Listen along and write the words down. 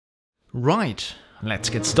Right, let's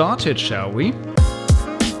get started, shall we?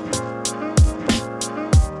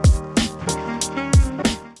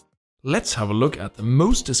 Let's have a look at the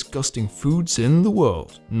most disgusting foods in the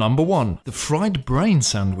world. Number 1. The fried brain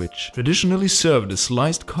sandwich. Traditionally served as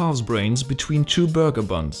sliced calf's brains between two burger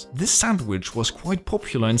buns. This sandwich was quite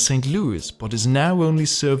popular in St. Louis, but is now only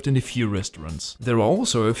served in a few restaurants. There are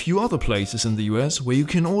also a few other places in the US where you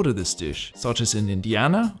can order this dish, such as in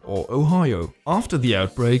Indiana or Ohio. After the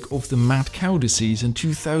outbreak of the mad cow disease in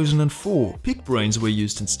 2004, pig brains were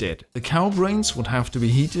used instead. The cow brains would have to be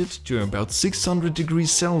heated to about 600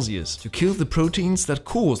 degrees Celsius to kill the proteins that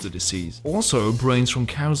cause the disease. Also, brains from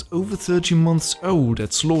cows over 30 months old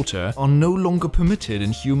at slaughter are no longer permitted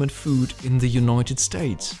in human food in the United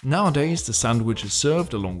States. Nowadays, the sandwich is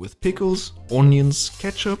served along with pickles, onions,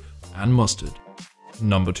 ketchup, and mustard.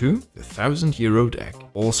 Number 2. The 1000-year-old egg,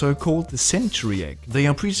 also called the century egg. They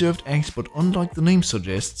are preserved eggs, but unlike the name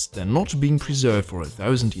suggests, they're not being preserved for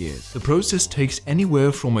 1000 years. The process takes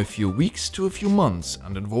anywhere from a few weeks to a few months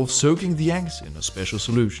and involves soaking the eggs in a special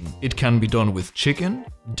solution. It can be done with chicken,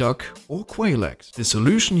 duck or quail eggs. The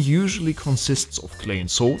solution usually consists of clay and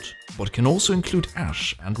salt, but can also include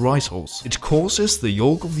ash and rice hulls. It causes the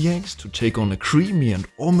yolk of the eggs to take on a creamy and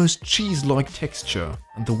almost cheese-like texture,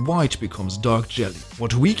 and the white becomes dark jelly.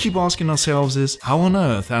 What we keep asking ourselves is, how on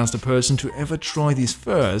earth has the person to ever try these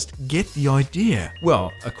first get the idea?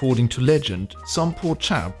 Well, according to legend, some poor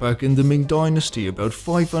chap back in the Ming Dynasty about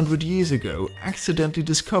 500 years ago accidentally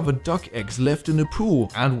discovered duck eggs left in a pool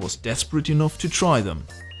and was desperate enough to try them.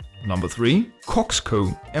 Number 3.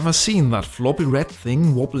 Cockscomb. Ever seen that floppy red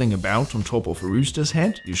thing wobbling about on top of a rooster's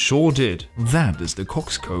head? You sure did. That is the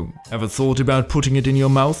cockscomb. Ever thought about putting it in your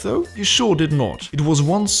mouth though? You sure did not. It was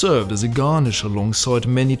once served as a garnish alongside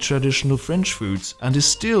many traditional French foods and is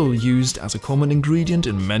still used as a common ingredient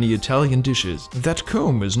in many Italian dishes. That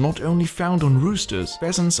comb is not only found on roosters,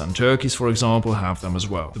 pheasants and turkeys for example have them as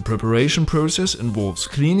well. The preparation process involves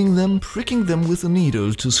cleaning them, pricking them with a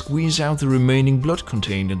needle to squeeze out the remaining blood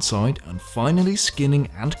contained inside, and finally skinning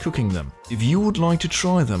and cooking them. If you would like to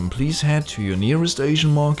try them, please head to your nearest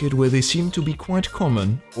Asian market where they seem to be quite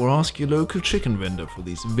common, or ask your local chicken vendor for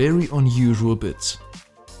these very unusual bits.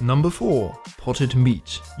 Number 4. Potted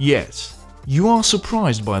meat. Yes, you are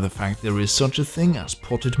surprised by the fact there is such a thing as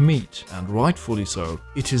potted meat, and rightfully so.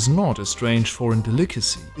 It is not a strange foreign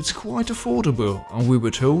delicacy. It's quite affordable, and we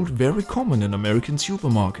were told very common in American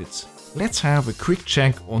supermarkets. Let's have a quick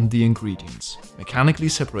check on the ingredients. Mechanically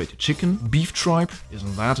separated chicken, beef tripe,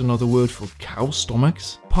 isn't that another word for cow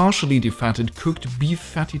stomachs? Partially defatted cooked beef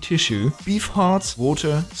fatty tissue, beef hearts,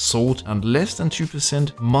 water, salt and less than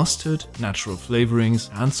 2% mustard, natural flavorings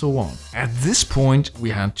and so on. At this point we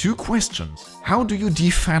had two questions. How do you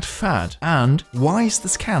defat fat? And why is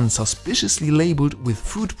this can suspiciously labeled with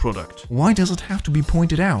food product? Why does it have to be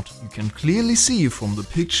pointed out? You can clearly see from the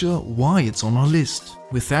picture why it's on our list.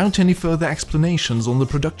 Without any further explanations on the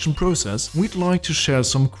production process, we'd like to share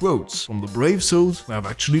some quotes from the brave souls who have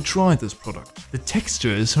actually tried this product. The texture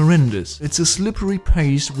is horrendous. It's a slippery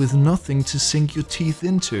paste with nothing to sink your teeth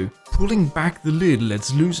into. Pulling back the lid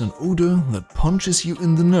lets loose an odor that punches you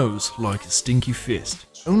in the nose like a stinky fist.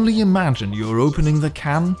 Only imagine you're opening the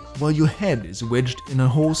can while your head is wedged in a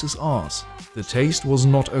horse's arse. The taste was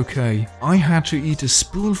not okay. I had to eat a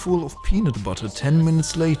spoonful of peanut butter 10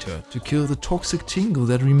 minutes later to kill the toxic tingle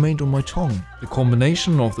that remained on my tongue. The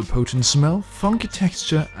combination of the potent smell, funky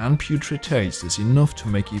texture and putrid taste is enough to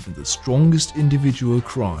make even the strongest individual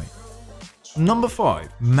cry. Number 5.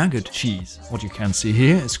 Maggot cheese. What you can see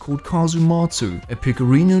here is called Marzu, a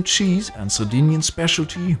pecorino cheese and Sardinian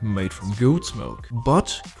specialty made from goat's milk,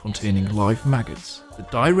 but containing live maggots. The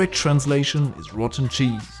direct translation is rotten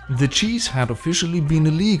cheese. The cheese had officially been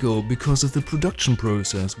illegal because of the production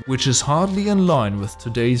process, which is hardly in line with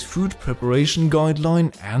today's food preparation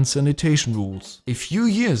guideline and sanitation rules. A few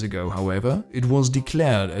years ago, however, it was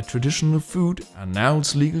declared a traditional food and now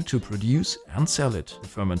it's legal to produce and sell it. The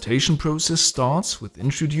fermentation process starts with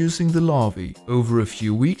introducing the larvae. Over a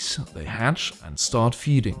few weeks, they hatch and start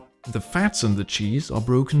feeding. The fats in the cheese are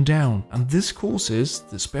broken down, and this causes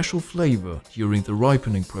the special flavor during the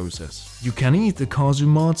ripening process. You can eat the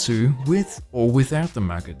Marzu with or without the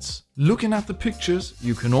maggots. Looking at the pictures,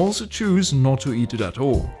 you can also choose not to eat it at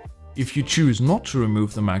all. If you choose not to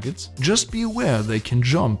remove the maggots, just be aware they can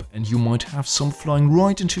jump and you might have some flying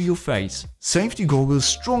right into your face. Safety goggles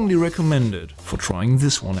strongly recommended for trying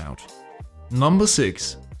this one out. Number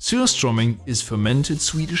 6. Surstromming is fermented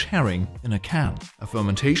Swedish herring in a can. A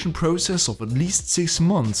fermentation process of at least 6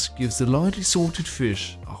 months gives the lightly salted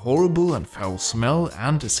fish a horrible and foul smell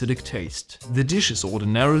and acidic taste. The dish is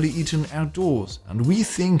ordinarily eaten outdoors, and we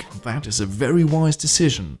think that is a very wise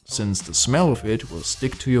decision, since the smell of it will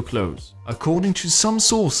stick to your clothes. According to some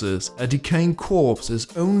sources, a decaying corpse is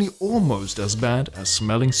only almost as bad as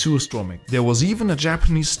smelling Surströmming. There was even a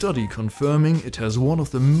Japanese study confirming it has one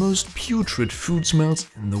of the most putrid food smells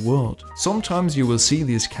in the world. Sometimes you will see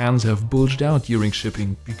these cans have bulged out during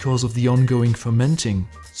shipping because of the ongoing fermenting.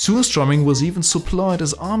 Surströmming was even supplied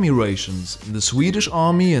as army rations in the Swedish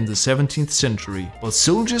army in the 17th century, but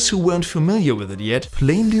soldiers who weren't familiar with it yet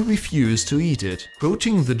plainly refused to eat it.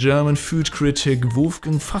 Quoting the German food critic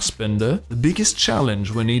Wolfgang Fassbender, the biggest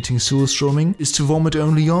challenge when eating Surströmming is to vomit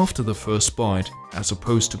only after the first bite, as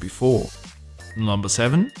opposed to before. Number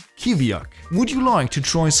 7. Kiviak. Would you like to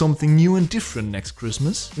try something new and different next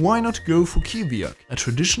Christmas? Why not go for Kiviak, a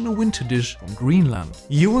traditional winter dish from Greenland?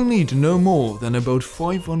 You will need no more than about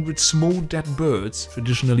 500 small dead birds,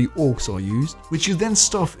 traditionally auks are used, which you then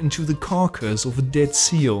stuff into the carcass of a dead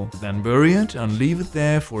seal, then bury it and leave it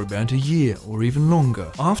there for about a year or even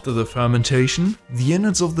longer. After the fermentation, the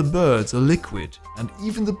innards of the birds are liquid and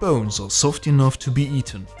even the bones are soft enough to be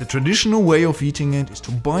eaten. The traditional way of eating it is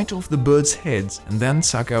to bite off the bird's heads and then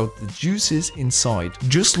suck out the juices inside.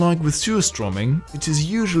 Just like with Surströmming, it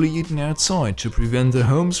is usually eaten outside to prevent the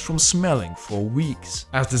homes from smelling for weeks.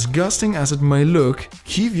 As disgusting as it may look,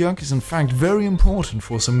 Kiviak is in fact very important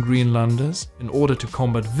for some Greenlanders in order to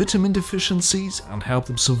combat vitamin deficiencies and help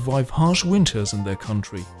them survive harsh winters in their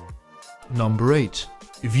country. Number 8.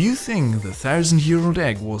 If you think the 1000-year-old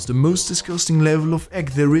egg was the most disgusting level of egg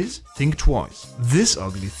there is, think twice. This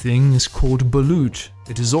ugly thing is called balut.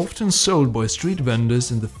 It is often sold by street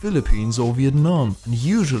vendors in the Philippines or Vietnam and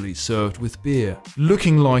usually served with beer.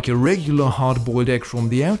 Looking like a regular hard-boiled egg from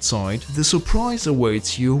the outside, the surprise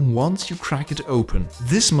awaits you once you crack it open.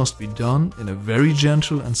 This must be done in a very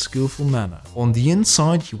gentle and skillful manner. On the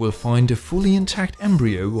inside you will find a fully intact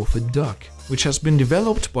embryo of a duck, which has been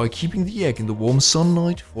developed by keeping the egg in the warm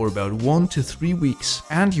sunlight for about 1 to 3 weeks,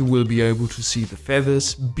 and you will be able to see the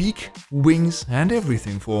feathers, beak, wings and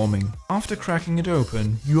everything forming. After cracking it open,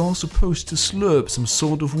 you are supposed to slurp some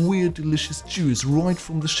sort of weird delicious juice right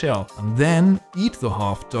from the shell, and then eat the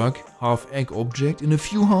half duck, half egg object in a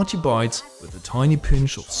few hearty bites with a tiny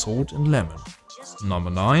pinch of salt and lemon. Number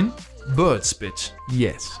 9. Bird spit.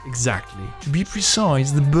 Yes, exactly. To be precise,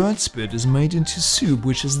 the bird spit is made into soup,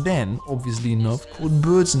 which is then, obviously enough, called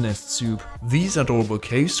bird's nest soup. These adorable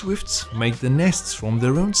cave swifts make the nests from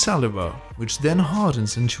their own saliva, which then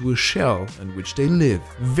hardens into a shell in which they live.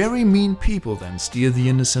 Very mean people then steal the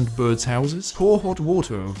innocent birds' houses, pour hot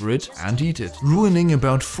water over it and eat it, ruining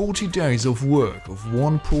about 40 days of work of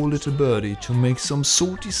one poor little birdie to make some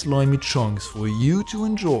salty slimy chunks for you to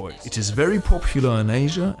enjoy. It is very popular in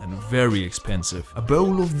Asia and very expensive. A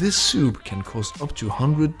bowl of this soup can cost up to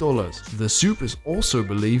 $100. The soup is also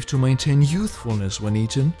believed to maintain youthfulness when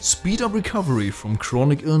eaten, speed up recovery from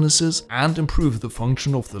chronic illnesses and improve the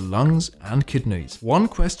function of the lungs and kidneys. One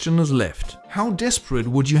question is left. How desperate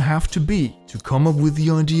would you have to be to come up with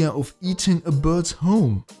the idea of eating a bird's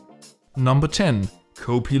home? Number 10.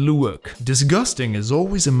 Kopi Luwak. Disgusting is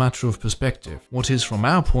always a matter of perspective. What is from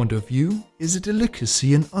our point of view is a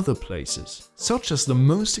delicacy in other places, such as the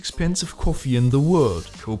most expensive coffee in the world,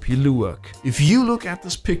 Kopi Luwak. If you look at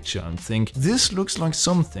this picture and think this looks like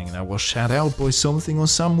something that was shat out by something or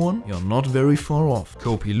someone, you're not very far off.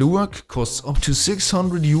 Kopi Luwak costs up to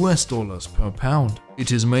 $600 per pound.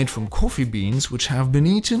 It is made from coffee beans which have been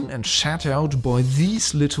eaten and shat out by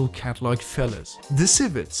these little cat-like fellas, the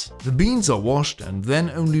civets. The beans are washed and then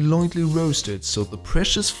only lightly roasted so the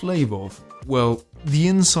precious flavor of, well, the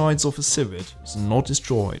insides of a civet is not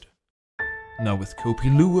destroyed. Now with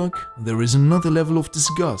Kopi Luwak, there is another level of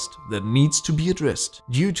disgust that needs to be addressed.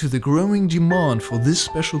 Due to the growing demand for this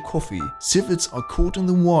special coffee, civets are caught in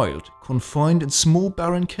the wild, confined in small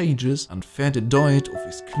barren cages and fed a diet of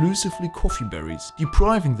exclusively coffee berries,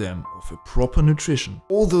 depriving them of a proper nutrition.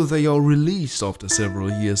 Although they are released after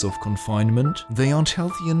several years of confinement, they aren't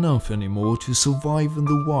healthy enough anymore to survive in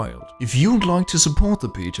the wild. If you would like to support the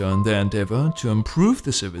PETA in their endeavor to improve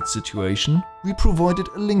the civet situation, we provided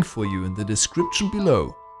a link for you in the description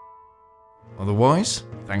below. Otherwise,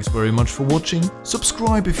 thanks very much for watching,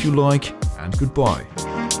 subscribe if you like, and goodbye.